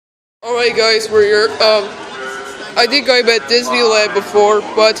Alright guys, we're here. I think I'm at Disneyland before,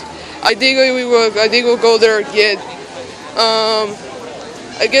 but I think we'll go there again.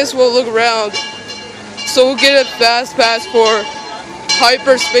 I guess we'll look around. So we'll get a fast pass for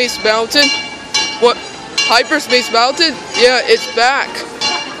Hyperspace Mountain. What? Hyperspace Mountain? Yeah, it's back.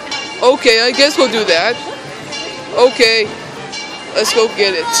 Okay, I guess we'll do that. Okay, let's go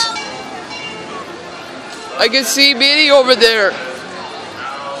get it. I can see Bendy over there.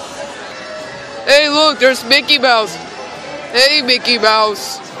 Hey, look, there's Mickey Mouse. Hey, Mickey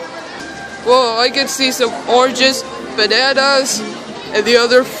Mouse. Well, I can see some oranges, bananas, and the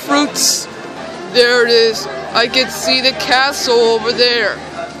other fruits. There it is. I can see the castle over there.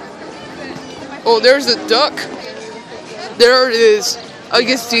 Oh, there's a duck. There it is. I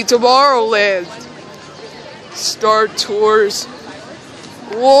can see Tomorrowland. Star Tours.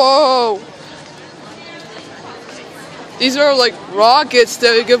 Whoa. These are like rockets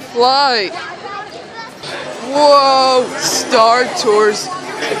that can fly. Whoa, Star Tours.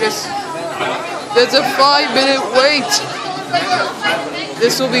 I guess that's a 5-minute wait.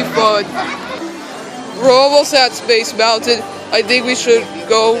 This will be fun. We're almost at Space Mountain. I think we should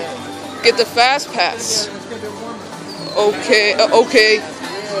go get the fast pass. Okay, okay.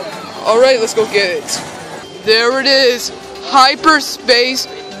 Alright, let's go get it. There it is. Hyperspace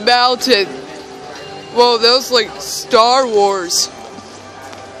Mountain. Whoa, that was like Star Wars.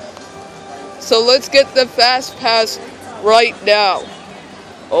 So let's get the fast pass right now.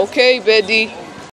 Okay, Bendy.